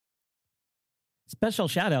Special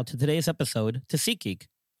shout out to today's episode to SeatGeek.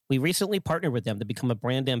 We recently partnered with them to become a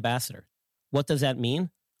brand ambassador. What does that mean?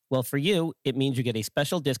 Well, for you, it means you get a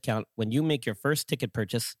special discount when you make your first ticket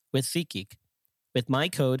purchase with SeatGeek. With my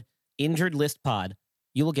code InjuredListPod,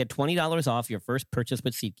 you will get $20 off your first purchase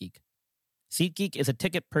with SeatGeek. SeatGeek is a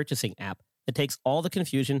ticket purchasing app that takes all the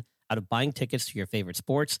confusion out of buying tickets to your favorite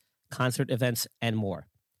sports, concert events, and more.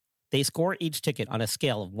 They score each ticket on a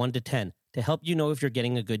scale of 1 to 10 to help you know if you're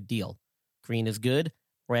getting a good deal. Green is good,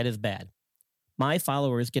 red is bad. My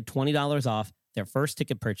followers get $20 off their first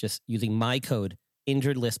ticket purchase using my code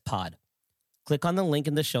InjuredListPod. Click on the link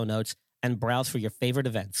in the show notes and browse for your favorite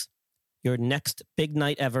events. Your next big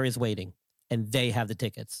night ever is waiting, and they have the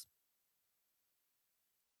tickets.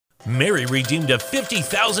 Mary redeemed a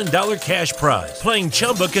 $50,000 cash prize playing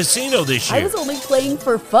Chumba Casino this year. I was only playing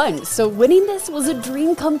for fun, so winning this was a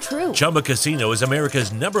dream come true. Chumba Casino is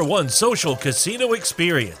America's #1 social casino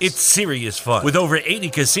experience. It's serious fun. With over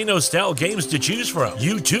 80 casino-style games to choose from,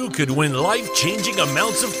 you too could win life-changing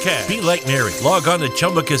amounts of cash. Be like Mary. Log on to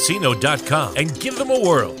ChumbaCasino.com and give them a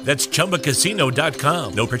whirl. That's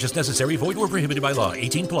ChumbaCasino.com. No purchase necessary. Void where prohibited by law.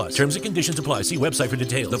 18 plus. Terms and conditions apply. See website for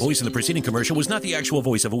details. The voice in the preceding commercial was not the actual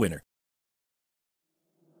voice of a winner.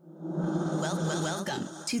 Welcome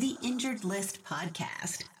to the Injured List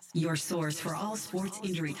podcast, your source for all sports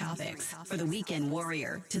injury topics. For the weekend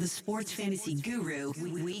warrior to the sports fantasy guru,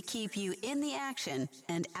 we keep you in the action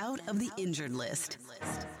and out of the injured list.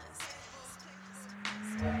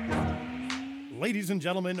 Ladies and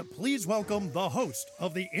gentlemen, please welcome the host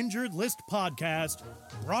of the Injured List podcast,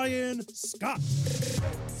 Brian Scott.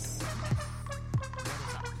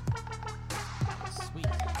 Sweet.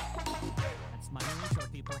 That's my new intro,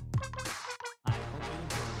 people. I hope you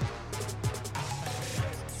enjoy it. Special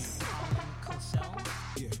thanks to Colin Cosell,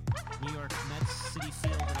 New York Mets City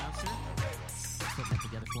Field announcer. Putting that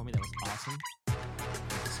together for me. That was awesome.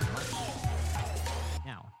 Thanks so much.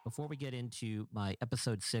 Now, before we get into my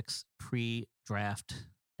episode 6 pre-draft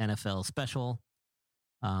NFL special,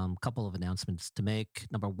 couple of announcements to make.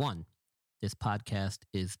 Number one, this podcast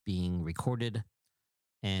is being recorded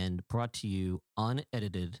and brought to you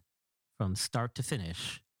unedited from start to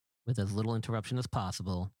finish with as little interruption as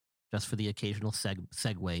possible, just for the occasional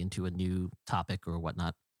segue into a new topic or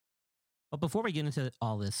whatnot. But before we get into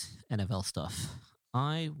all this NFL stuff,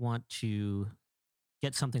 I want to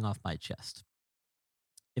get something off my chest.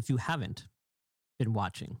 If you haven't been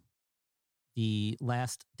watching the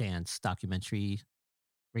Last Dance documentary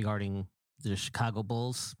regarding the Chicago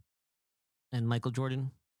Bulls and Michael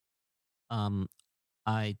Jordan,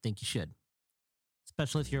 I think you should.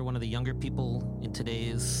 Especially if you're one of the younger people in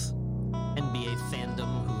today's NBA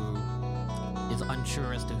fandom who is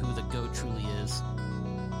unsure as to who the GOAT truly is.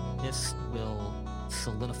 This will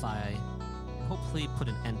solidify and hopefully put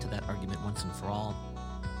an end to that argument once and for all.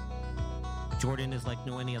 Jordan is like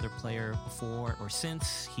no any other player before or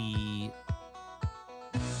since. He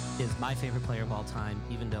is my favorite player of all time,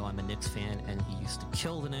 even though I'm a Knicks fan and he used to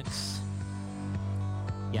kill the Knicks.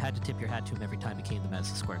 You had to tip your hat to him every time he came to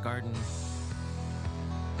Madison Square Garden.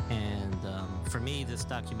 And for me, this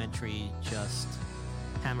documentary just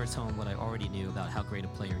hammers home what I already knew about how great a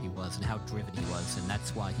player he was and how driven he was, and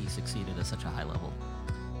that's why he succeeded at such a high level.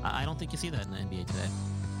 I don't think you see that in the NBA today.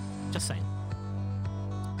 Just saying.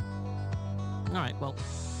 All right, well,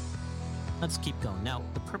 let's keep going. Now,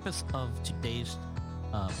 the purpose of today's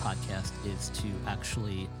podcast is to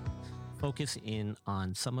actually focus in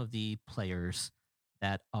on some of the players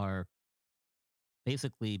that are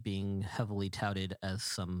basically being heavily touted as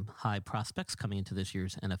some high prospects coming into this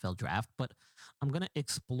year's NFL draft. But I'm going to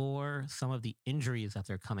explore some of the injuries that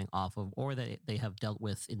they're coming off of or that they have dealt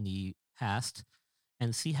with in the past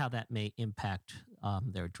and see how that may impact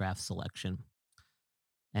their draft selection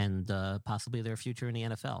and possibly their future in the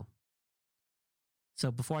NFL.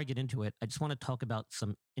 So before I get into it, I just want to talk about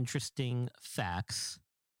some interesting facts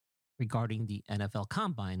regarding the NFL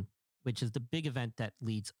Combine, which is the big event that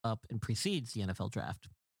leads up and precedes the NFL Draft.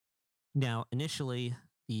 Now, initially,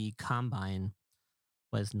 the Combine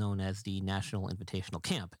was known as the National Invitational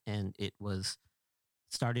Camp, and it was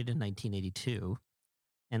started in 1982.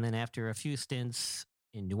 And then after a few stints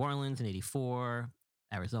in New Orleans in 84,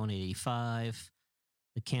 Arizona in 85,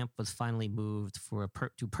 the camp was finally moved for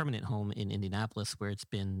to permanent home in Indianapolis, where it's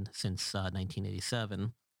been since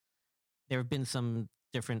 1987. There have been some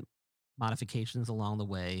different modifications along the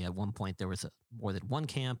way. At one point, there was more than one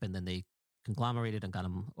camp, and then they conglomerated and got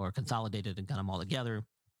them, or consolidated and got them all together.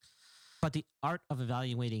 But the art of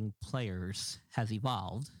evaluating players has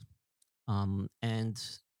evolved. And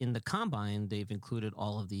in the Combine, they've included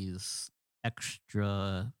all of these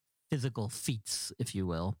extra physical feats, if you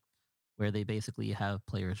will, where they basically have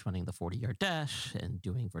players running the 40-yard dash and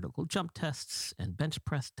doing vertical jump tests and bench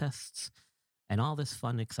press tests and all this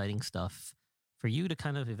fun, exciting stuff for you to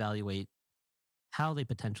kind of evaluate how they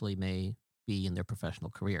potentially may be in their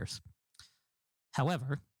professional careers.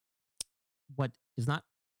 However, what is not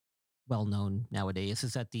well known nowadays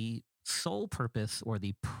is that the sole purpose, or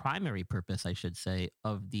the primary purpose, I should say,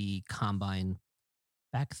 of the combine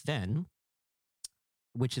back then,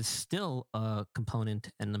 which is still a component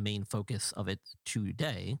and the main focus of it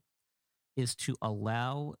today, is to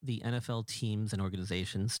allow the NFL teams and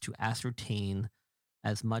organizations to ascertain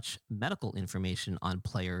as much medical information on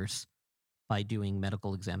players by doing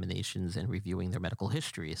medical examinations and reviewing their medical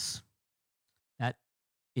histories. That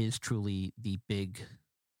is truly the big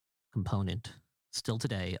component still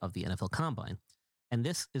today of the NFL Combine. And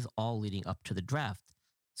this is all leading up to the draft.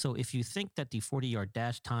 So if you think that the 40-yard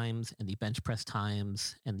dash times and the bench press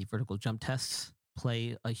times and the vertical jump tests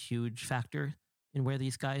play a huge factor in where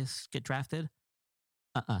these guys get drafted,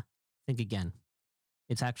 think again.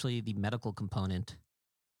 It's actually the medical component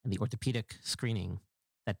and the orthopedic screening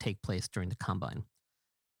that take place during the combine.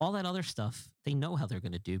 All that other stuff, they know how they're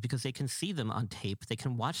going to do because they can see them on tape. They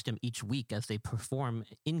can watch them each week as they perform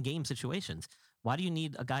in game situations. Why do you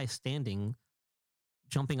need a guy standing,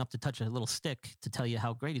 jumping up to touch a little stick to tell you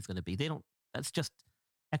how great he's going to be? That's just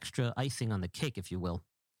extra icing on the cake, if you will.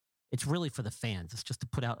 It's really for the fans. It's just to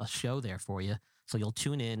put out a show there for you. So you'll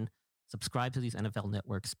tune in, subscribe to these NFL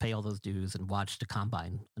networks, pay all those dues, and watch the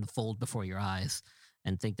combine unfold before your eyes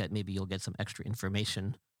and think that maybe you'll get some extra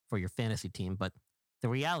information for your fantasy team. But the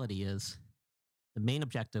reality is the main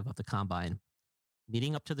objective of the combine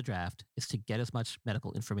leading up to the draft is to get as much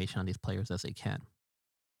medical information on these players as they can.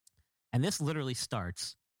 And this literally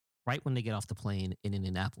starts right when they get off the plane in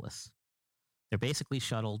Indianapolis. They're basically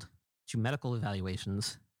shuttled to medical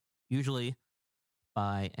evaluations, usually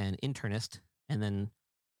by an internist, and then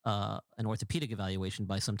an orthopedic evaluation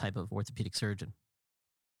by some type of orthopedic surgeon.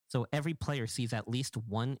 So every player sees at least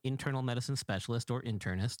one internal medicine specialist or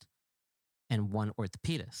internist and one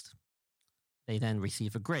orthopedist. They then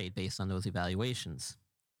receive a grade based on those evaluations.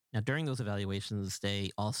 Now, during those evaluations,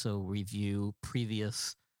 they also review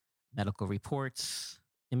previous medical reports,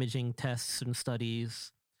 imaging tests and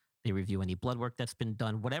studies. They review any blood work that's been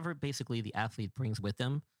done, whatever basically the athlete brings with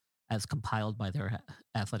them as compiled by their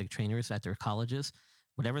athletic trainers at their colleges.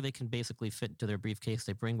 Whatever they can basically fit into their briefcase,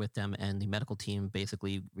 they bring with them, and the medical team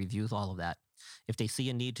basically reviews all of that. If they see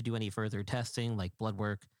a need to do any further testing, like blood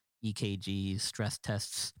work, EKGs, stress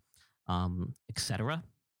tests, etc.,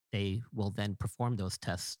 they will then perform those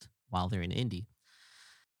tests while they're in Indy.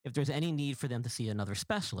 If there's any need for them to see another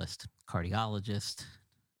specialist, cardiologist,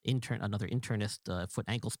 another internist, foot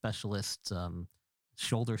ankle specialist,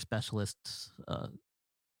 shoulder specialist,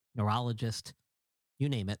 neurologist, you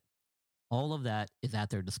name it, all of that is at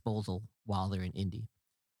their disposal while they're in Indy.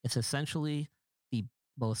 It's essentially the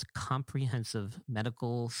most comprehensive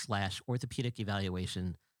medical/orthopedic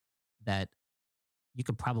evaluation that you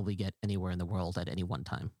could probably get anywhere in the world at any one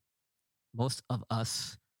time. Most of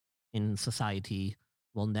us in society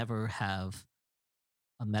will never have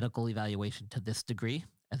a medical evaluation to this degree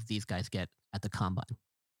as these guys get at the combine.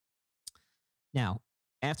 Now,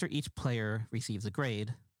 after each player receives a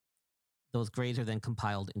grade, those grades are then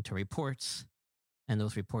compiled into reports, and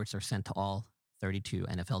those reports are sent to all 32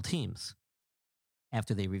 NFL teams.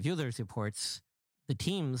 After they review those reports, the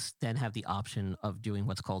teams then have the option of doing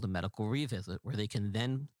what's called a medical revisit, where they can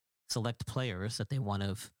then select players that they want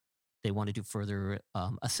to do further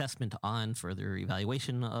assessment on, further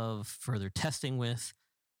evaluation of, further testing with,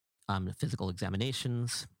 physical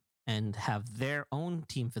examinations, and have their own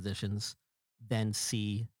team physicians then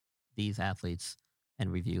see these athletes and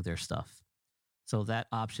review their stuff. So that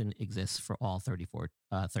option exists for all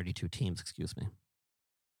 32 teams,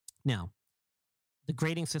 Now, the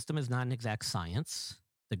grading system is not an exact science.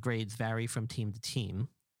 The grades vary from team to team.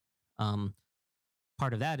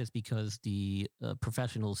 Part of that is because the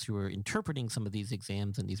professionals who are interpreting some of these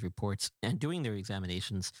exams and these reports and doing their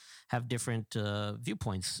examinations have different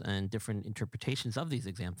viewpoints and different interpretations of these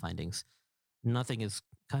exam findings. Nothing is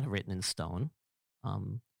kind of written in stone.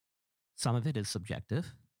 Some of it is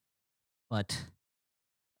subjective. But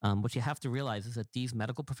what you have to realize is that these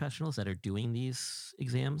medical professionals that are doing these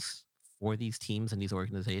exams for these teams and these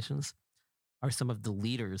organizations are some of the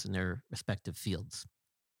leaders in their respective fields.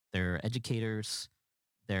 They're educators.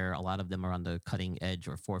 A lot of them are on the cutting edge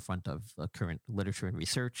or forefront of current literature and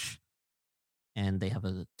research, and they have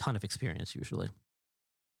a ton of experience usually.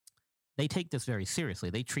 They take this very seriously.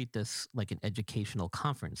 They treat this like an educational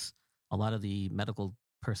conference. A lot of the medical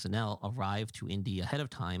personnel arrive to Indy ahead of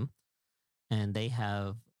time, and they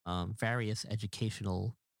have various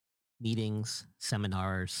educational meetings,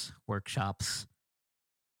 seminars, workshops,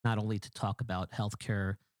 not only to talk about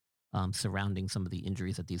healthcare surrounding some of the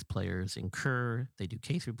injuries that these players incur. They do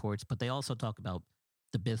case reports, but they also talk about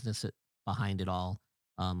the business behind it all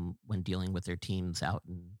when dealing with their teams out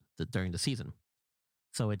during the season.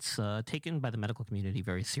 So it's taken by the medical community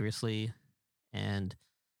very seriously, and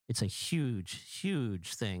it's a huge,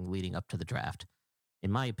 huge thing leading up to the draft.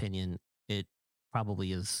 In my opinion, it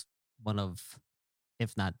probably is one of,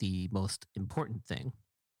 if not the most important thing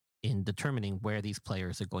in determining where these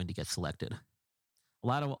players are going to get selected. A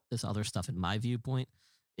lot of this other stuff, in my viewpoint,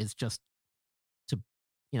 is just to,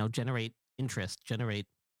 generate interest, generate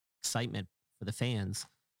excitement for the fans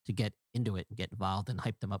to get into it and get involved and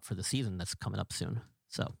hype them up for the season that's coming up soon.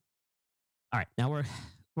 So, all right, now we're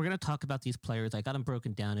going to talk about these players. I got them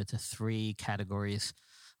broken down into 3 categories: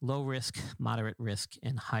 low risk, moderate risk,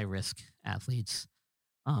 and high risk athletes.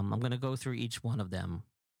 I'm going to go through each one of them,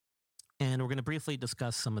 and we're going to briefly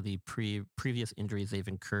discuss some of the previous injuries they've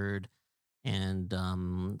incurred, and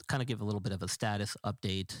kind of give a little bit of a status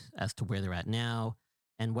update as to where they're at now,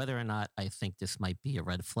 and whether or not I think this might be a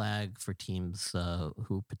red flag for teams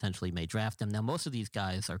who potentially may draft them. Now, most of these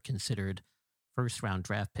guys are considered first-round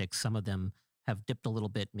draft picks. Some of them have dipped a little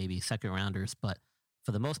bit, maybe second-rounders, but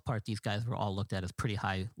for the most part, these guys were all looked at as pretty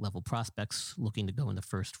high-level prospects looking to go in the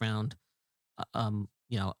first round. I'm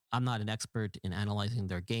not an expert in analyzing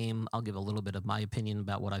their game. I'll give a little bit of my opinion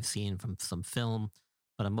about what I've seen from some film,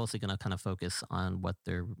 but I'm mostly going to kind of focus on what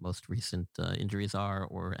their most recent injuries are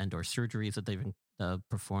or surgeries that they've had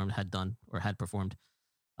performed.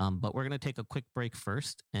 But we're going to take a quick break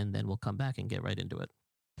first, and then we'll come back and get right into it.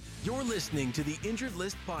 You're listening to the Injured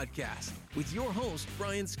List Podcast with your host,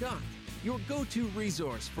 Brian Scott, your go-to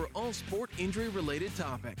resource for all sport injury-related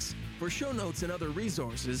topics. For show notes and other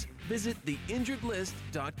resources, visit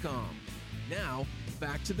theinjuredlist.com. Now,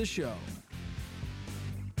 back to the show.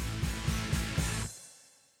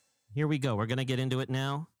 Here we go. We're going to get into it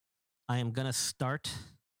now. I am going to start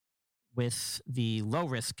with the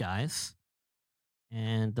low-risk guys.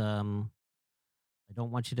 And I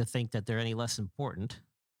don't want you to think that they're any less important.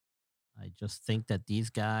 I just think that these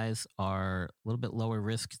guys are a little bit lower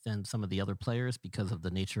risk than some of the other players because of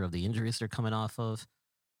the nature of the injuries they're coming off of.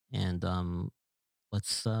 And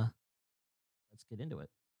let's get into it.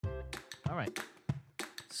 All right.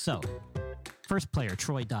 So, first player,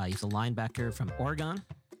 Troy Dye. He's a linebacker from Oregon.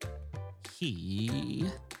 He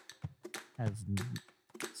has...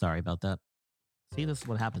 Sorry about that. See, this is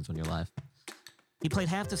what happens when you're live. He played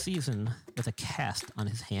half the season with a cast on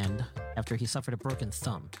his hand after he suffered a broken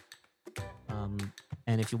thumb.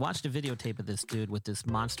 And if you watched a videotape of this dude with this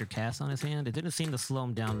monster cast on his hand, it didn't seem to slow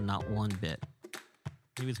him down not one bit.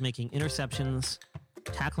 He was making interceptions,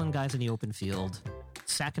 tackling guys in the open field,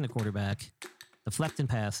 sacking the quarterback, deflecting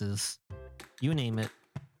passes, you name it,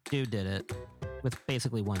 dude did it with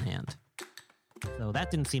basically one hand. So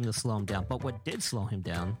that didn't seem to slow him down. But what did slow him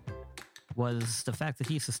down was the fact that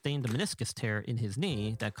he sustained a meniscus tear in his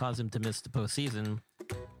knee that caused him to miss the postseason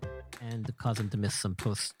and caused him to miss some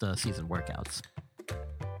post-season workouts.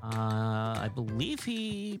 I believe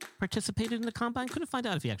he participated in the combine. Couldn't find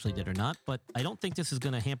out if he actually did or not, but I don't think this is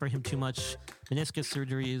going to hamper him too much. Meniscus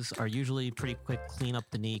surgeries are usually pretty quick, clean up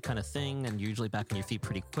the knee kind of thing, and usually back on your feet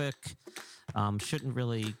pretty quick. Shouldn't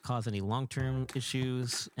really cause any long-term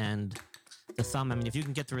issues. And the thumb, I mean, if you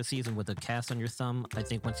can get through a season with a cast on your thumb, I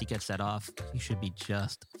think once he gets that off, he should be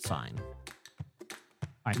just fine. All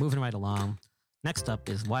right, moving right along. Next up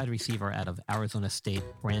is wide receiver out of Arizona State,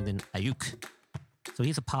 Brandon Ayuk. So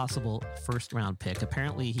he's a possible first-round pick.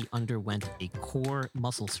 Apparently, he underwent a core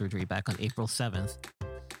muscle surgery back on April 7th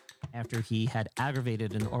after he had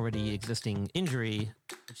aggravated an already existing injury,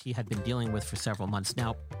 which he had been dealing with for several months.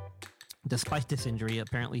 Now, despite this injury,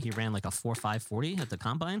 apparently he ran like a 4.5 40 at the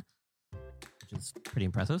combine, which is pretty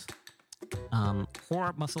impressive.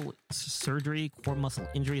 Core muscle surgery, core muscle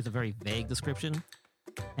injury is a very vague description.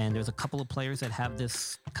 And there's a couple of players that have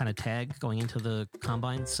this kind of tag going into the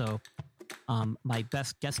combine. So my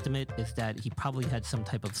best guesstimate is that he probably had some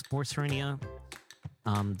type of sports hernia.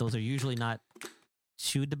 Those are usually not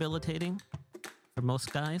too debilitating for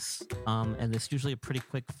most guys. And it's usually a pretty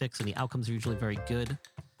quick fix, and the outcomes are usually very good.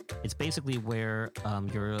 It's basically where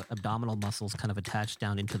your abdominal muscles kind of attach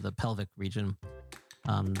down into the pelvic region.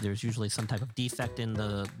 There's usually some type of defect in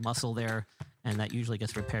the muscle there, and that usually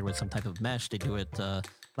gets repaired with some type of mesh. They do it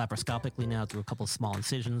laparoscopically now through a couple of small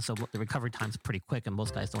incisions, so the recovery time's pretty quick, and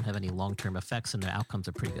most guys don't have any long-term effects, and their outcomes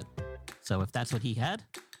are pretty good. So if that's what he had,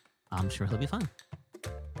 I'm sure he'll be fine.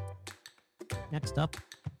 Next up,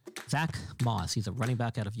 Zach Moss. He's a running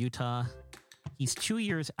back out of Utah. He's 2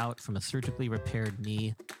 years out from a surgically repaired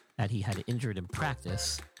knee that he had injured in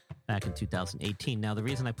practice back in 2018. Now, the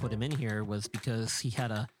reason I put him in here was because he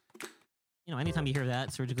had anytime you hear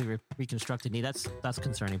that, surgically reconstructed knee, that's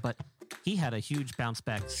concerning. But he had a huge bounce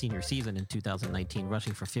back senior season in 2019,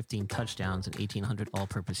 rushing for 15 touchdowns and 1,800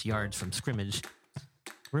 all-purpose yards from scrimmage.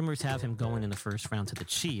 Rumors have him going in the first round to the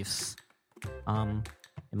Chiefs.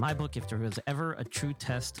 In my book, if there was ever a true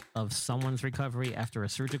test of someone's recovery after a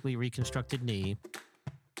surgically reconstructed knee,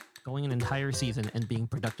 going an entire season and being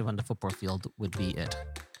productive on the football field would be it.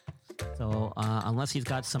 So unless he's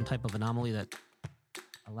got some type of anomaly that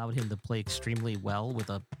allowed him to play extremely well with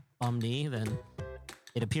a bum knee, then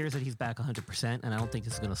it appears that he's back 100%, and I don't think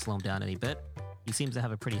this is going to slow him down any bit. He seems to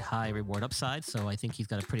have a pretty high reward upside, so I think he's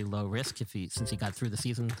got a pretty low risk since he got through the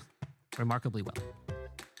season remarkably well.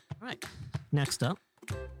 All right, next up,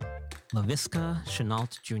 Laviska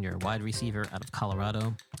Shenault Jr., wide receiver out of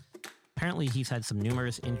Colorado. Apparently, he's had some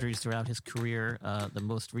numerous injuries throughout his career. The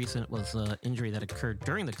most recent was an injury that occurred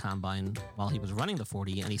during the combine while he was running the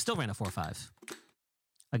 40, and he still ran a 4.5.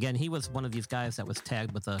 Again, he was one of these guys that was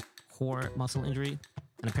tagged with a core muscle injury,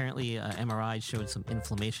 and apparently MRI showed some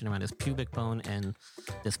inflammation around his pubic bone and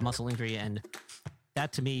this muscle injury, and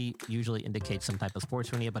that to me usually indicates some type of sports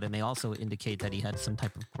hernia, but it may also indicate that he had some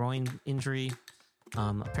type of groin injury.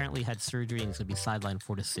 Apparently had surgery and he's going to be sidelined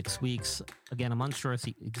 4 to 6 weeks. Again, I'm unsure of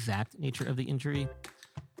the exact nature of the injury,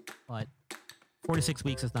 but 4 to 6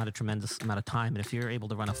 weeks is not a tremendous amount of time, and if you're able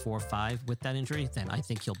to run a 4.5 with that injury, then I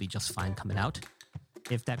think he'll be just fine coming out.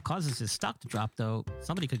 If that causes his stock to drop, though,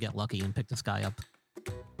 somebody could get lucky and pick this guy up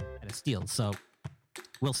at a steal. So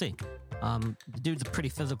we'll see. The dude's a pretty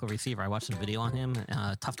physical receiver. I watched some video on him.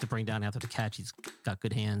 Tough to bring down after the catch. He's got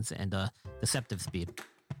good hands and deceptive speed.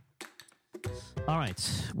 All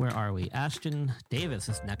right, where are we? Ashton Davis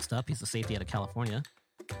is next up. He's a safety out of California.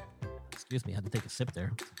 Excuse me, I had to take a sip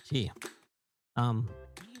there. Gee.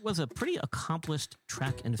 He was a pretty accomplished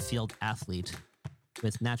track and field athlete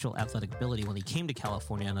with natural athletic ability when he came to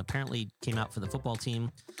California, and apparently came out for the football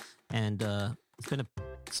team, and he's been a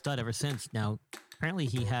stud ever since. Now, apparently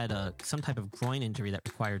he had some type of groin injury that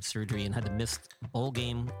required surgery and had to miss the bowl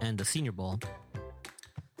game and the Senior Bowl.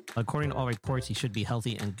 According to all reports, he should be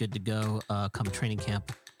healthy and good to go come training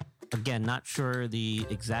camp. Again, not sure the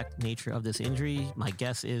exact nature of this injury. My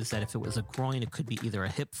guess is that if it was a groin, it could be either a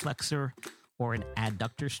hip flexor or an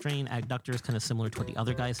adductor strain. Adductor is kind of similar to what the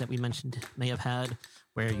other guys that we mentioned may have had,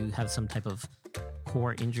 where you have some type of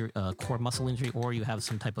core muscle injury, or you have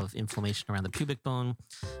some type of inflammation around the pubic bone.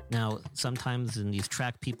 Now, sometimes in these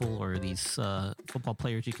track people or these football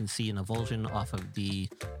players, you can see an avulsion off of the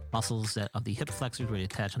muscles of the hip flexors where they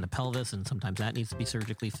attach on the pelvis, and sometimes that needs to be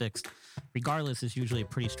surgically fixed. Regardless, it's usually a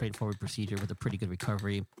pretty straightforward procedure with a pretty good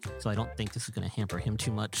recovery, so I don't think this is going to hamper him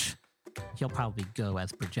too much. He'll probably go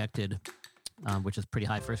as projected, which is pretty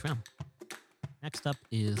high first round. Next up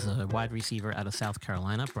is a wide receiver out of South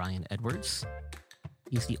Carolina, Bryan Edwards.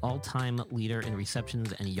 He's the all-time leader in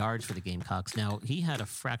receptions and yards for the Gamecocks. Now, he had a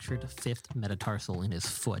fractured fifth metatarsal in his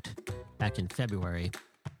foot back in February,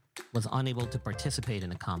 was unable to participate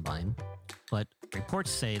in a combine, but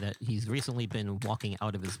reports say that he's recently been walking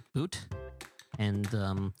out of his boot, and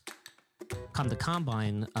come the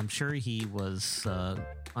combine, I'm sure he was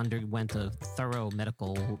underwent a thorough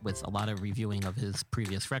medical with a lot of reviewing of his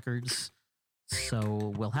previous records.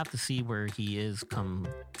 So we'll have to see where he is come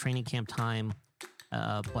training camp time.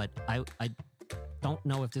 But I don't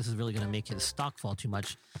know if this is really going to make his stock fall too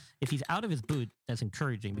much. If he's out of his boot, that's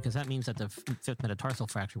encouraging because that means that the fifth metatarsal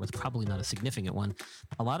fracture was probably not a significant one.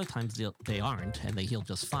 A lot of times they aren't, and they heal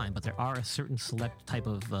just fine, but there are a certain select type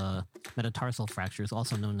of metatarsal fractures,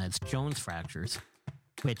 also known as Jones fractures,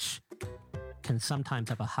 which can sometimes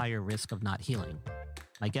have a higher risk of not healing.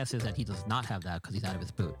 My guess is that he does not have that because he's out of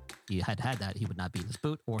his boot. If he had that, he would not be in his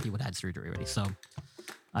boot, or he would have had surgery already. So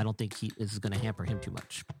I don't think this is going to hamper him too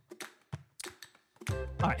much.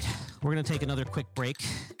 All right, we're going to take another quick break,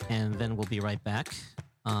 and then we'll be right back.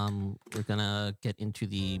 We're going to get into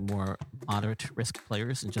the more moderate risk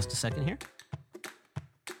players in just a second here.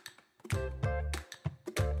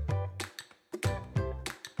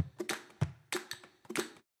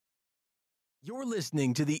 You're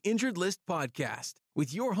listening to the Injured List podcast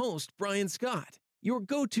with your host, Brian Scott, your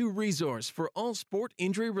go-to resource for all sport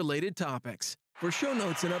injury-related topics. For show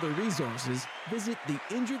notes and other resources, visit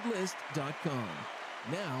theinjuredlist.com.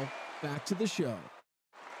 Now, back to the show.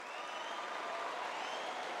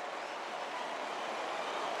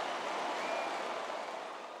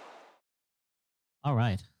 All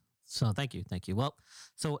right. So thank you. Well,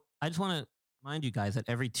 so I just want to remind you guys that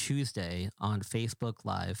every Tuesday on Facebook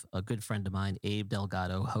Live, a good friend of mine, Abe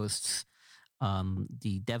Delgado, hosts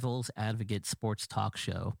the Devil's Advocate Sports Talk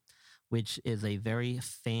Show, which is a very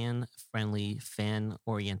fan-friendly,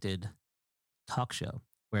 fan-oriented talk show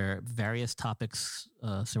where various topics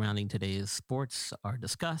surrounding today's sports are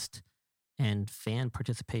discussed and fan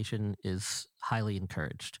participation is highly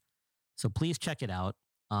encouraged. So please check it out.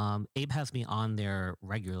 Abe has me on there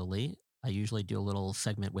regularly. I usually do a little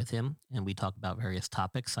segment with him and we talk about various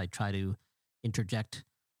topics. I try to interject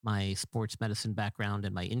my sports medicine background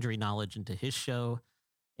and my injury knowledge into his show.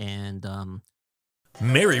 And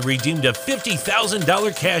Mary redeemed a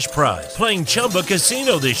 $50,000 cash prize playing Chumba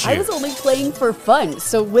Casino this year. I was only playing for fun,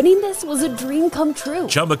 so winning this was a dream come true.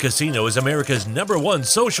 Chumba Casino is America's #1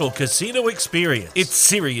 social casino experience. It's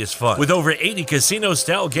serious fun. With over 80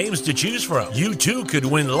 casino-style games to choose from, you too could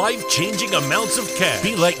win life-changing amounts of cash.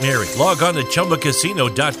 Be like Mary. Log on to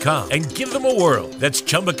ChumbaCasino.com and give them a whirl. That's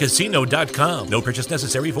ChumbaCasino.com. No purchase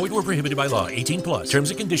necessary. Void where prohibited by law. 18+.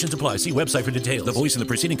 Terms and conditions apply. See website for details. The voice in the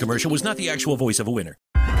preceding commercial was not the actual voice of a winner.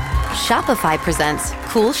 Shopify presents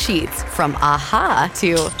cool sheets from AHA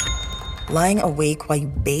to lying awake while you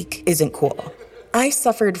bake isn't cool. I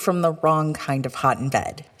suffered from the wrong kind of hot in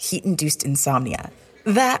bed, heat-induced insomnia.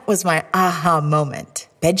 That was my aha moment.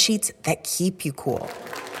 Bed sheets that keep you cool.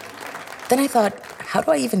 Then I thought, how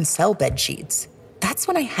do I even sell bed sheets? That's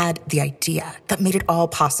when I had the idea that made it all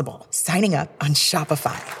possible, signing up on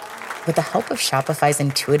Shopify. With the help of Shopify's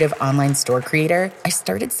intuitive online store creator, I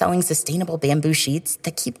started selling sustainable bamboo sheets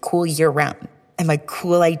that keep cool year-round. And my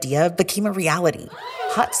cool idea became a reality.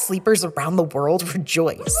 Hot sleepers around the world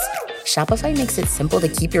rejoice. Shopify makes it simple to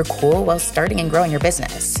keep your cool while starting and growing your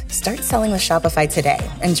business. Start selling with Shopify today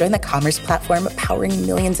and join the commerce platform powering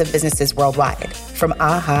millions of businesses worldwide. From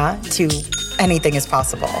AHA to anything is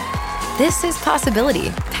possible. This is Possibility,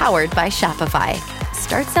 powered by Shopify.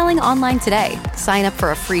 Start selling online today. Sign up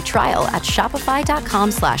for a free trial at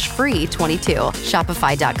shopify.com/free22.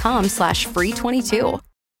 Shopify.com/free22.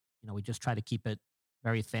 you know, we just try to keep it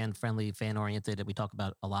very fan-friendly, fan-oriented, and we talk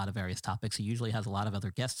about a lot of various topics. He usually has a lot of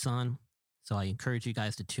other guests on, so I encourage you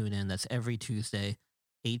guys to tune in. That's every Tuesday,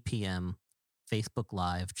 8 p.m., Facebook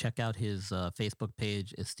Live. Check out his Facebook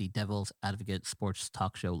page. It's the Devil's Advocate Sports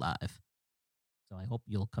Talk Show Live. So I hope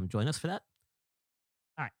you'll come join us for that.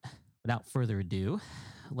 All right. Without further ado,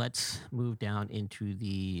 let's move down into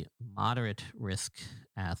the moderate risk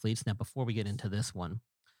athletes. Now, before we get into this one,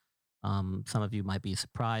 some of you might be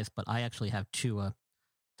surprised, but I actually have Tua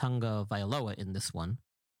Tagovailoa in this one.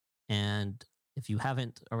 And if you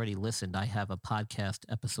haven't already listened, I have a podcast,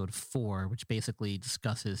 episode 4, which basically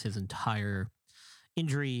discusses his entire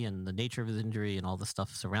injury and the nature of his injury and all the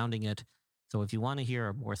stuff surrounding it. So if you want to hear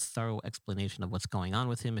a more thorough explanation of what's going on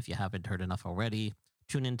with him, if you haven't heard enough already,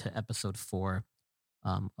 tune into episode 4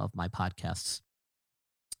 of my podcasts.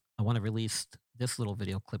 I want to release this little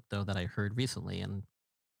video clip, though, that I heard recently and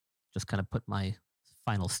just kind of put my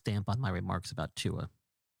final stamp on my remarks about Tua.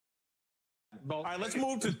 All right, let's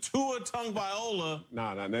move to Tua Tagovailoa.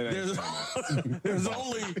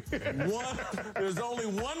 There's only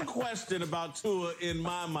one question about Tua in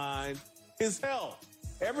my mind: his health.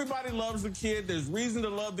 Everybody loves the kid. There's reason to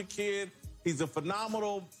love the kid. He's a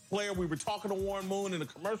phenomenal player. We were talking to Warren Moon in a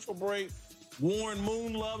commercial break. Warren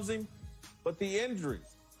Moon loves him, but the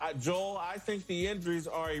injuries. Joel, I think the injuries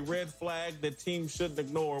are a red flag that teams shouldn't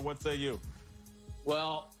ignore. What say you?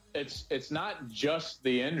 Well, it's not just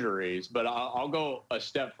the injuries, but I'll go a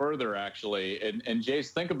step further, actually. And Jace,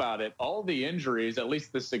 think about it. All the injuries, at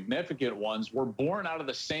least the significant ones, were born out of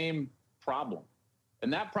the same problem.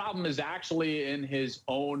 And that problem is actually in his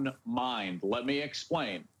own mind. Let me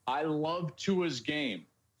explain. I love Tua's game,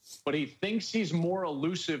 but he thinks he's more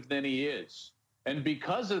elusive than he is. And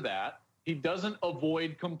because of that, he doesn't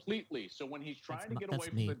avoid completely. So when he's trying to get away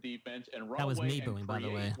from the defense and run away and create, by the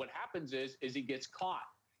way, what happens is he gets caught.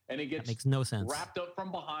 And he gets makes no sense. Wrapped up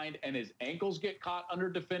from behind, and his ankles get caught under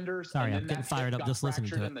defenders. Sorry, and I'm getting fired up just listening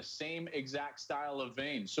to it. In the same exact style of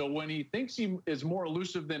vein. So when he thinks he is more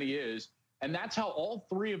elusive than he is, and that's how all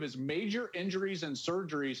 3 of his major injuries and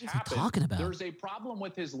surgeries happen. There's a problem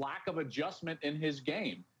with his lack of adjustment in his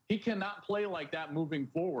game. He cannot play like that moving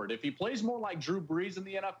forward. If he plays more like Drew Brees in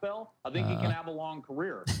the NFL, I think he can have a long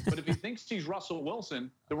career. But if he thinks he's Russell Wilson,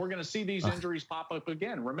 then we're going to see these injuries pop up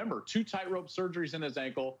again. Remember, 2 tightrope surgeries in his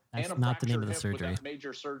ankle and a fractured hip with that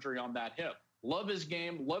major surgery on that hip. Love his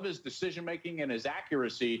game, love his decision-making and his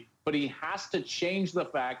accuracy, but he has to change the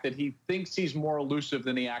fact that he thinks he's more elusive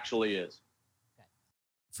than he actually is.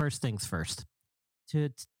 First things first. To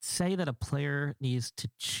say that a player needs to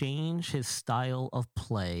change his style of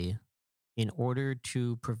play in order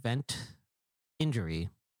to prevent injury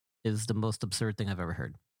is the most absurd thing I've ever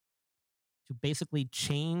heard. to basically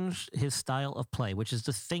change his style of play, which is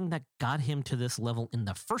the thing that got him to this level in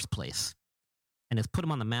the first place and has put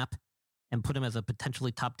him on the map and put him as a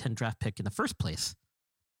potentially top 10 draft pick in the first place,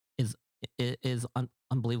 is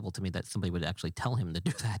unbelievable to me that somebody would actually tell him to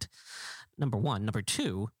do that. Number one. Number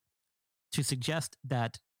two, to suggest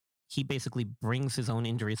that he basically brings his own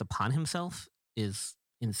injuries upon himself is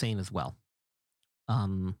insane as well.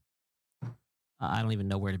 I don't even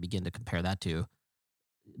know where to begin to compare that to.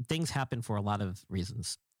 Things happen for a lot of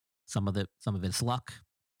reasons. Some of it's luck.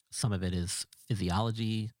 Some of it is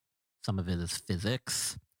physiology. Some of it is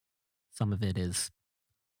physics. Some of it is,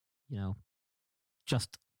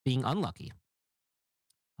 just being unlucky.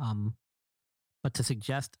 But to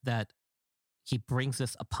suggest that he brings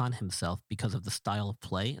this upon himself because of the style of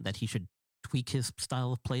play, that he should tweak his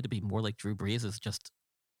style of play to be more like Drew Brees is just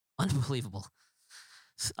unbelievable.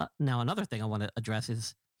 Now, another thing I want to address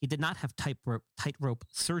is he did not have tightrope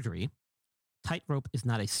surgery. Tightrope is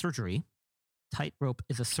not a surgery. Tightrope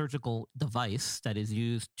is a surgical device that is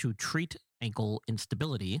used to treat ankle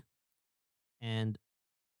instability. And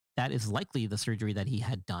that is likely the surgery that he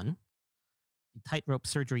had done. The tightrope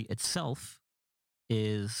surgery itself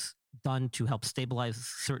is done to help stabilize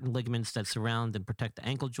certain ligaments that surround and protect the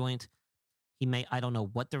ankle joint. I don't know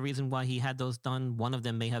what the reason why he had those done. One of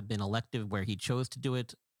them may have been elective where he chose to do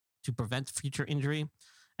it to prevent future injury.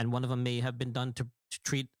 And one of them may have been done to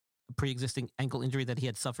treat a pre-existing ankle injury that he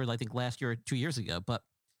had suffered, I think, last year or 2 years ago. But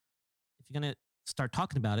if you're going to start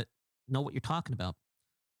talking about it, know what you're talking about.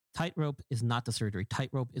 Tightrope is not the surgery.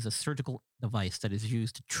 Tightrope is a surgical device that is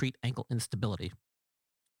used to treat ankle instability.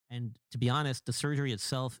 And to be honest, the surgery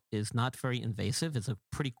itself is not very invasive. It's a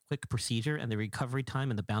pretty quick procedure, and the recovery time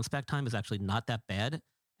and the bounce back time is actually not that bad.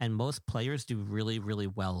 And most players do really, really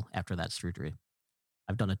well after that surgery.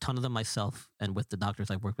 I've done a ton of them myself, and with the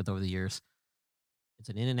doctors I've worked with over the years. It's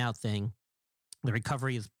an in and out thing. The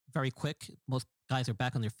recovery is very quick. Most guys are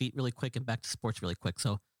back on their feet really quick and back to sports really quick.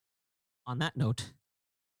 So on that note,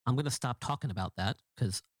 I'm going to stop talking about that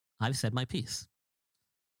because I've said my piece.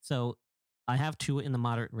 So I have Tua in the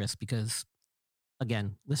moderate risk because,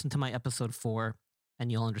 again, listen to my episode 4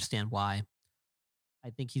 and you'll understand why. I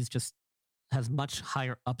think he's just has much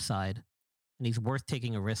higher upside and he's worth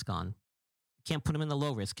taking a risk on. I can't put him in the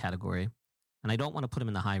low risk category, and I don't want to put him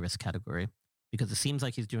in the high risk category because it seems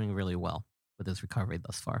like he's doing really well with his recovery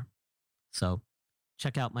thus far. So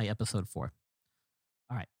check out my episode 4.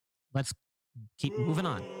 All right, let's keep moving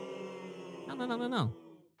on. No.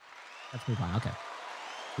 Let's move on. Okay.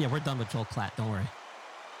 Yeah, we're done with Joel Klatt. Don't worry.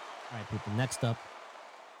 All right, people. Next up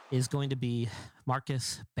is going to be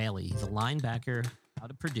Marcus Bailey. He's a linebacker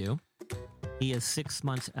out of Purdue. He is 6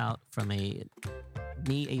 months out from a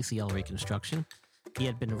knee ACL reconstruction. He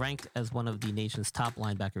had been ranked as one of the nation's top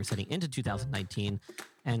linebackers heading into 2019,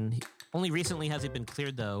 and only recently has he been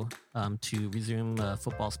cleared, though, to resume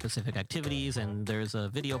football-specific activities, and there's a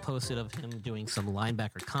video posted of him doing some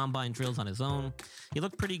linebacker combine drills on his own. He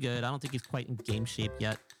looked pretty good. I don't think he's quite in game shape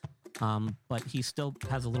yet, but he still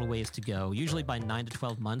has a little ways to go. Usually by 9 to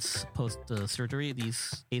 12 months post-surgery,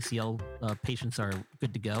 these ACL patients are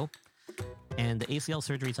good to go. And the ACL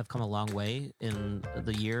surgeries have come a long way in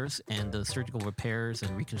the years, and the surgical repairs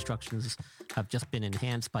and reconstructions have just been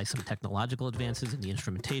enhanced by some technological advances in the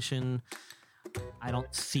instrumentation. I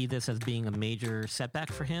don't see this as being a major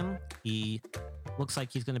setback for him. He looks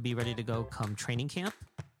like he's going to be ready to go come training camp.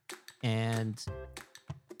 And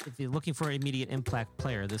if you're looking for an immediate impact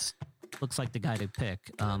player, this looks like the guy to pick.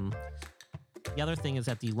 The other thing is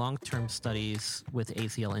that the long-term studies with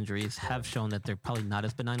ACL injuries have shown that they're probably not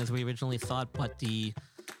as benign as we originally thought, but the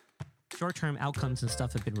short-term outcomes and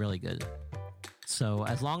stuff have been really good. So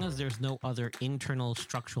as long as there's no other internal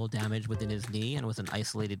structural damage within his knee and with an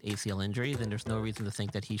isolated ACL injury, then there's no reason to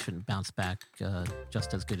think that he shouldn't bounce back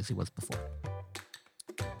just as good as he was before.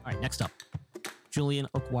 All right, next up. Julian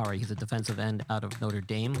Okwari, he's a defensive end out of Notre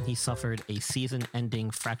Dame. He suffered a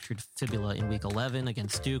season-ending fractured fibula in Week 11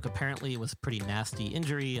 against Duke. Apparently, it was a pretty nasty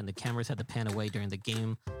injury, and the cameras had to pan away during the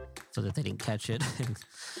game so that they didn't catch it,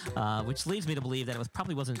 which leads me to believe that it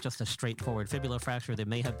probably wasn't just a straightforward fibula fracture. There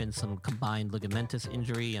may have been some combined ligamentous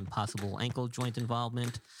injury and possible ankle joint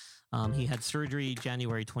involvement. He had surgery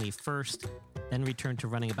January 21st, then returned to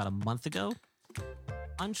running about a month ago.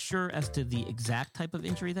 Unsure as to the exact type of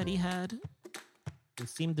injury that he had. He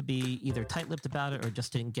seemed to be either tight-lipped about it or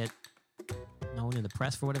just didn't get known in the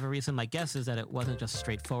press for whatever reason. My guess is that it wasn't just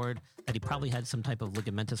straightforward, that he probably had some type of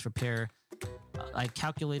ligamentous repair. I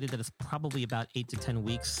calculated that it's probably about 8 to 10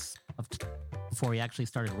 weeks before he actually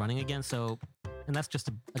started running again. So, and that's just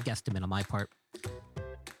a guesstimate on my part.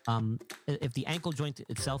 If the ankle joint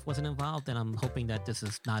itself wasn't involved, then I'm hoping that this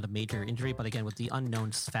is not a major injury. But again, with the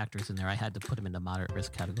unknown factors in there, I had to put him in the moderate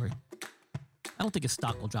risk category. I don't think his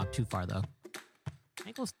stock will drop too far, though.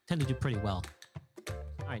 Ankles tend to do pretty well.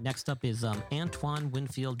 All right, next up is Antoine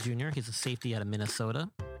Winfield Jr. He's a safety out of Minnesota.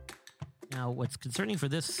 Now, what's concerning for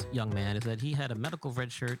this young man is that he had a medical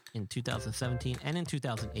red shirt in 2017 and in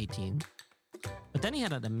 2018. But then he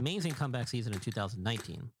had an amazing comeback season in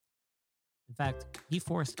 2019. In fact, he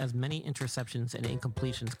forced as many interceptions and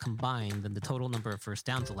incompletions combined than the total number of first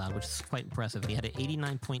downs allowed, which is quite impressive. He had an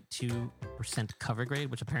 89.2% cover grade,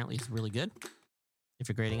 which apparently is really good. If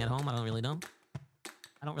you're grading at home, I don't really know.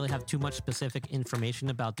 I don't really have too much specific information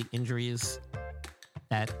about the injuries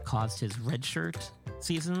that caused his redshirt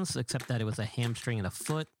seasons, except that it was a hamstring and a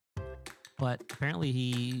foot. But apparently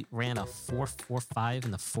he ran a 4.45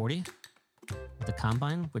 in the 40 at the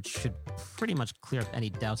combine, which should pretty much clear up any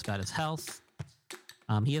doubts about his health.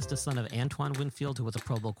 He is the son of Antoine Winfield, who was a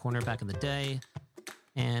Pro Bowl cornerback in the day.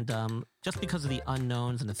 And just because of the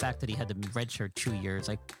unknowns and the fact that he had the redshirt 2 years,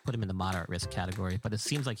 I put him in the moderate risk category. But it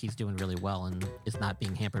seems like he's doing really well and is not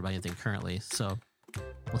being hampered by anything currently. So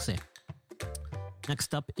we'll see.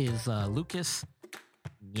 Next up is Lucas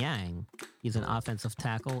Niang. He's an offensive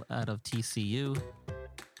tackle out of TCU.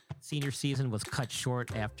 Senior season was cut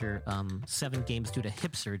short after 7 games due to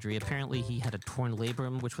hip surgery. Apparently, he had a torn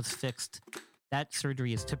labrum, which was fixed. That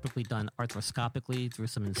surgery is typically done arthroscopically through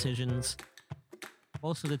some incisions.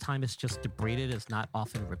 Most of the time, it's just debrided. It's not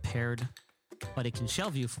often repaired. But it can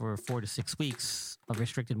shelve you for 4 to 6 weeks of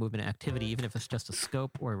restricted movement and activity, even if it's just a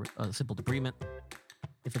scope or a simple debridement.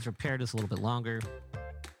 If it's repaired, it's a little bit longer.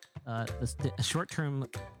 The short-term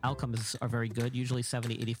outcomes are very good. Usually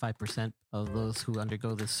 70-85% of those who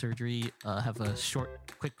undergo this surgery have a short,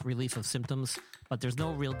 quick relief of symptoms, but there's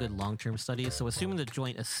no real good long-term studies. So assuming the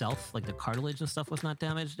joint itself, like the cartilage and stuff, was not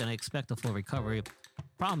damaged, then I expect a full recovery.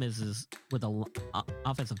 Problem is with an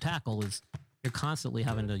offensive tackle is you're constantly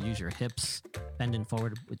having to use your hips, bending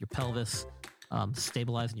forward with your pelvis,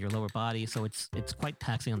 stabilizing your lower body. So it's quite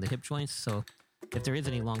taxing on the hip joints. So if there is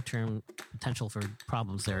any long-term potential for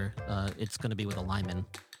problems there, it's going to be with a lineman.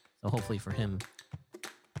 So hopefully for him,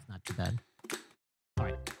 it's not too bad. All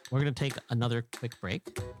right, we're going to take another quick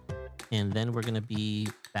break, and then we're going to be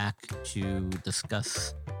back to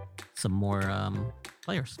discuss some more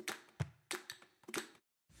players.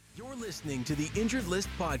 You're listening to the Injured List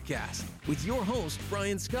podcast with your host,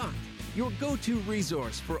 Brian Scott, your go-to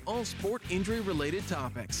resource for all sport injury-related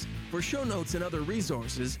topics. For show notes and other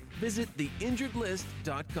resources, visit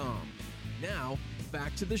theinjuredlist.com. Now,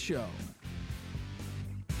 back to the show.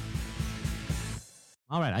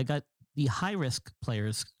 All right, I got the high-risk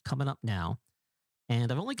players coming up now,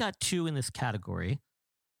 and I've only got 2 in this category,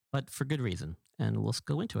 but for good reason, and let's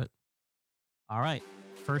go into it. All right,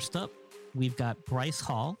 first up, we've got Bryce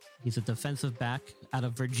Hall. He's a defensive back out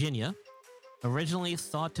of Virginia. Originally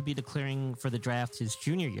thought to be declaring for the draft his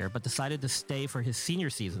junior year, but decided to stay for his senior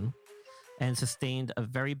season and sustained a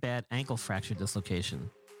very bad ankle fracture dislocation.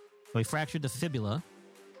 So he fractured the fibula,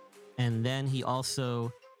 and then he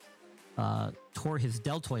also tore his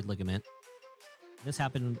deltoid ligament. This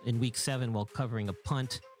happened in week 7 while covering a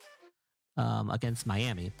punt against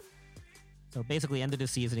Miami. So basically, ended the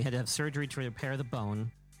season, he had to have surgery to repair the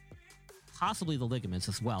bone, possibly the ligaments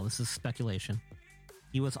as well. This is speculation.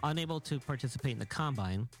 He was unable to participate in the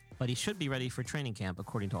combine, but he should be ready for training camp,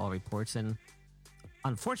 according to all reports. And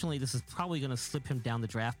unfortunately, this is probably going to slip him down the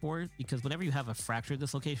draft board, because whenever you have a fracture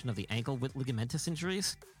dislocation of the ankle with ligamentous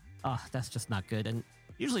injuries, that's just not good. And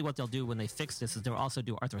usually what they'll do when they fix this is they'll also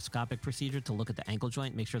do arthroscopic procedure to look at the ankle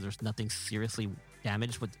joint, make sure there's nothing seriously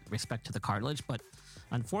damaged with respect to the cartilage. But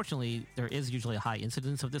unfortunately, there is usually a high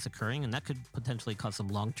incidence of this occurring, and that could potentially cause some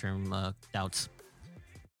long-term doubts.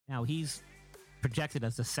 Now, he's projected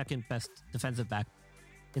as the second best defensive back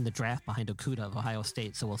in the draft behind Okudah of Ohio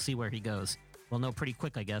State, so we'll see where he goes. We'll know pretty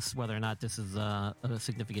quick, I guess, whether or not this is a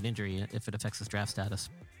significant injury, if it affects his draft status.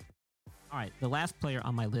 All right, the last player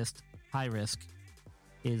on my list, high risk,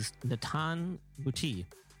 is Natan Muti.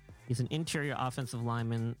 He's an interior offensive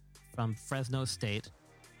lineman from Fresno State.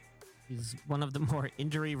 He's one of the more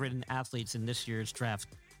injury-ridden athletes in this year's draft,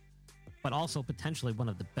 but also potentially one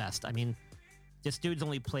of the best. I mean, this dude's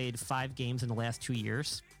only played 5 games in the last 2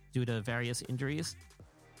 years due to various injuries,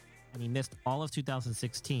 and he missed all of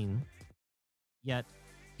 2016, yet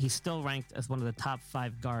he's still ranked as one of the top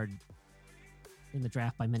 5 guard in the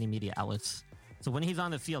draft by many media outlets. So when he's on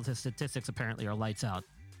the field, his statistics apparently are lights out.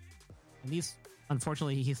 And these,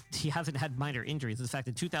 unfortunately, he hasn't had minor injuries. In fact,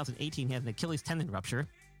 in 2018, he had an Achilles tendon rupture,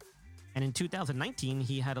 and in 2019,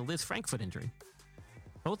 he had a Liz Frankfoot injury.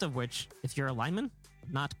 Both of which, if you're a lineman,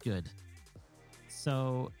 not good.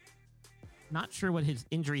 So, not sure what his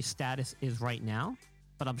injury status is right now,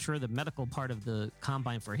 but I'm sure the medical part of the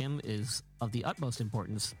combine for him is of the utmost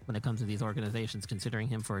importance when it comes to these organizations considering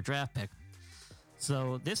him for a draft pick.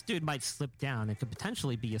 So this dude might slip down and could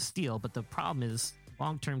potentially be a steal, but the problem is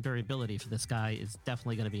long-term durability for this guy is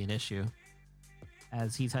definitely going to be an issue,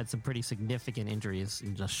 as he's had some pretty significant injuries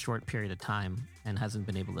in just a short period of time and hasn't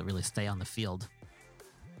been able to really stay on the field.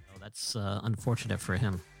 So that's unfortunate for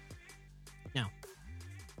him. Now,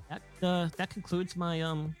 that concludes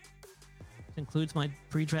my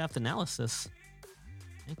pre-draft analysis.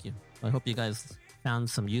 Thank you. I hope you guys found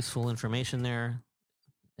some useful information there.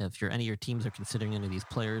 If any of your teams are considering any of these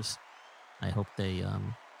players, I hope they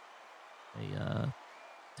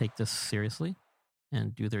take this seriously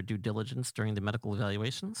and do their due diligence during the medical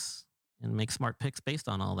evaluations and make smart picks based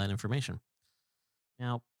on all that information.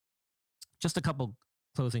 Now, just a couple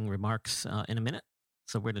closing remarks in a minute.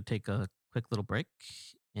 So we're going to take a quick little break,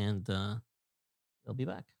 and we'll be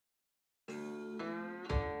back.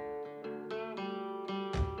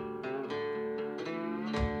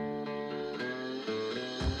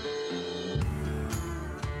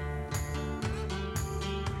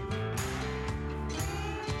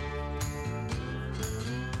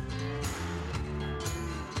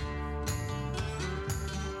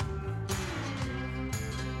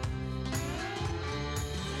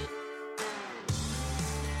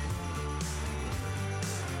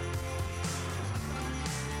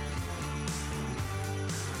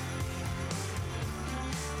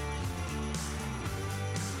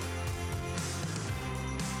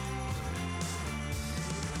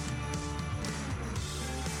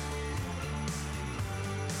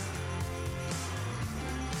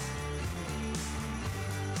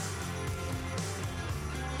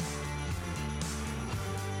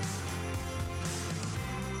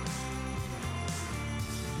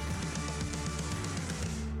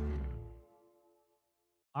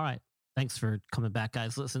 All right. Thanks for coming back,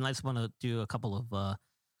 guys. Listen, I just want to do a couple of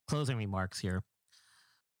closing remarks here.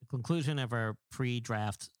 The conclusion of our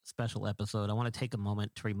pre-draft special episode, I want to take a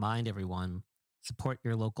moment to remind everyone, support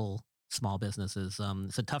your local small businesses.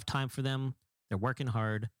 It's a tough time for them. They're working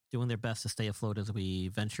hard, doing their best to stay afloat as we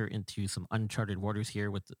venture into some uncharted waters here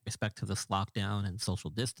with respect to this lockdown and social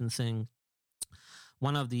distancing.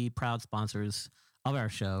 One of the proud sponsors of our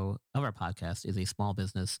show, of our podcast, is a small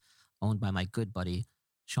business owned by my good buddy,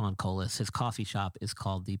 Sean Colas. His coffee shop is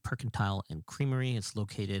called the Percentile and Creamery. It's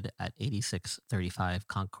located at 8635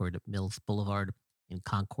 Concord Mills Boulevard in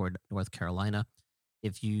Concord, North Carolina.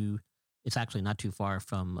 It's actually not too far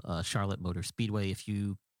from Charlotte Motor Speedway. If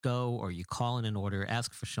you go or you call in an order,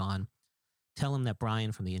 ask for Sean, tell him that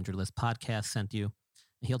Brian from the Injured List podcast sent you,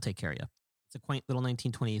 and he'll take care of you. It's a quaint little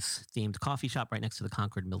 1920s themed coffee shop right next to the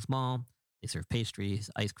Concord Mills Mall. They serve pastries,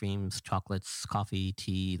 ice creams, chocolates, coffee,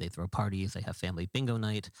 tea. They throw parties. They have family bingo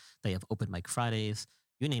night. They have open mic Fridays.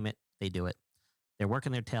 You name it, they do it. They're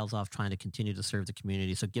working their tails off trying to continue to serve the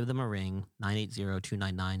community. So give them a ring,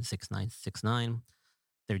 980-299-6969.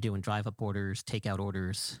 They're doing drive-up orders, takeout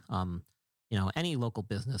orders. Any local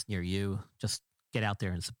business near you, just get out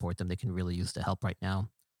there and support them. They can really use the help right now.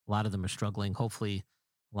 A lot of them are struggling. Hopefully,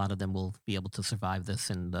 a lot of them will be able to survive this,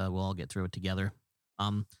 and we'll all get through it together.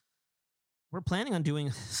 We're planning on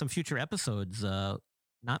doing some future episodes,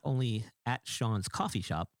 not only at Sean's coffee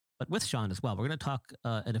shop, but with Sean as well. We're going to talk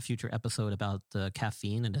in a future episode about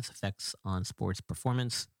caffeine and its effects on sports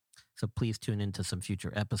performance. So please tune into some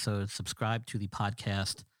future episodes, subscribe to the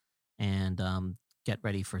podcast, and get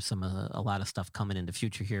ready for a lot of stuff coming in the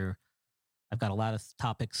future here. I've got a lot of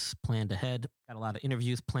topics planned ahead, got a lot of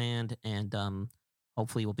interviews planned, and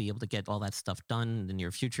hopefully we'll be able to get all that stuff done in the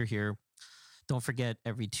near future here. Don't forget,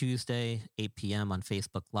 every Tuesday, 8 p.m. on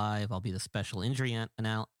Facebook Live, I'll be the special injury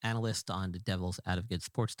analyst on the Devil's Advocate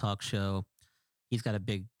Sports Talk show. He's got a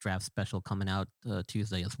big draft special coming out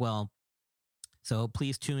Tuesday as well. So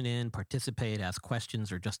please tune in, participate, ask questions,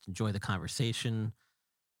 or just enjoy the conversation.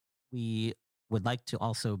 We would like to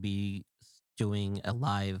also be doing a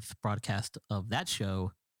live broadcast of that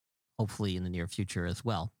show, hopefully in the near future as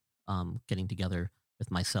well, getting together with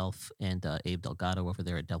myself and Abe Delgado over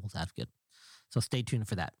there at Devil's Advocate. So stay tuned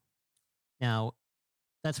for that. Now,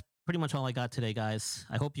 that's pretty much all I got today, guys.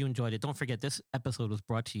 I hope you enjoyed it. Don't forget, this episode was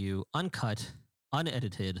brought to you uncut,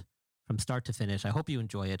 unedited, from start to finish. I hope you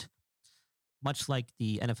enjoy it. Much like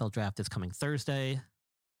the NFL draft is coming Thursday,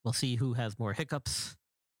 we'll see who has more hiccups.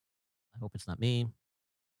 I hope it's not me.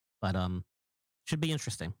 But should be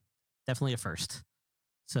interesting. Definitely a first.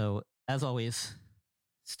 So, as always,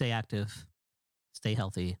 stay active, stay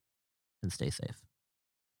healthy, and stay safe.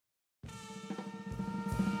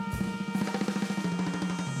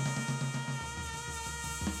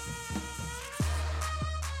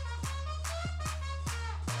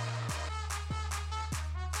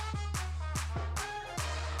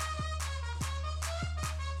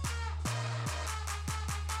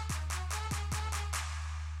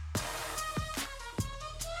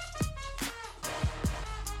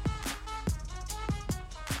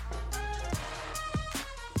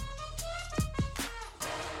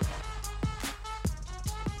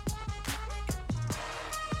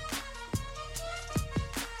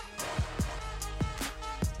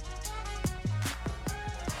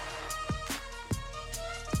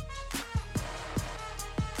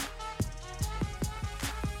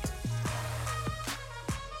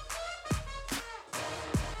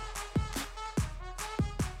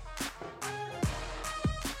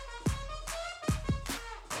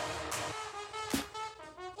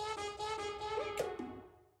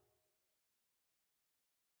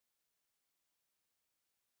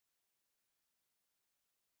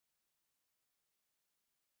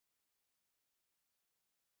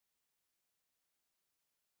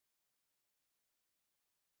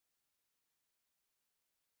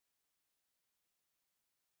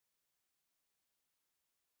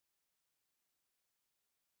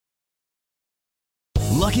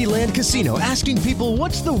 Lucky Land Casino, asking people,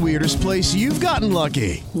 what's the weirdest place you've gotten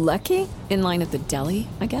lucky? Lucky? In line at the deli,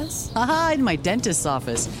 I guess? Aha, in my dentist's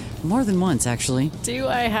office. More than once, actually. Do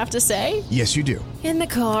I have to say? Yes, you do. In the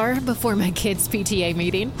car before my kids' PTA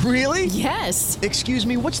meeting. Really? Yes. Excuse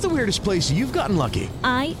me, what's the weirdest place you've gotten lucky?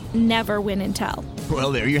 I never win and tell.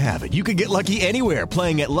 Well, there you have it. You can get lucky anywhere,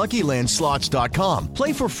 playing at LuckyLandSlots.com.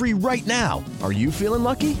 Play for free right now. Are you feeling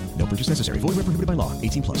lucky? No purchase necessary. Void where prohibited by law.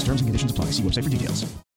 18+. Terms and conditions apply. See website for details.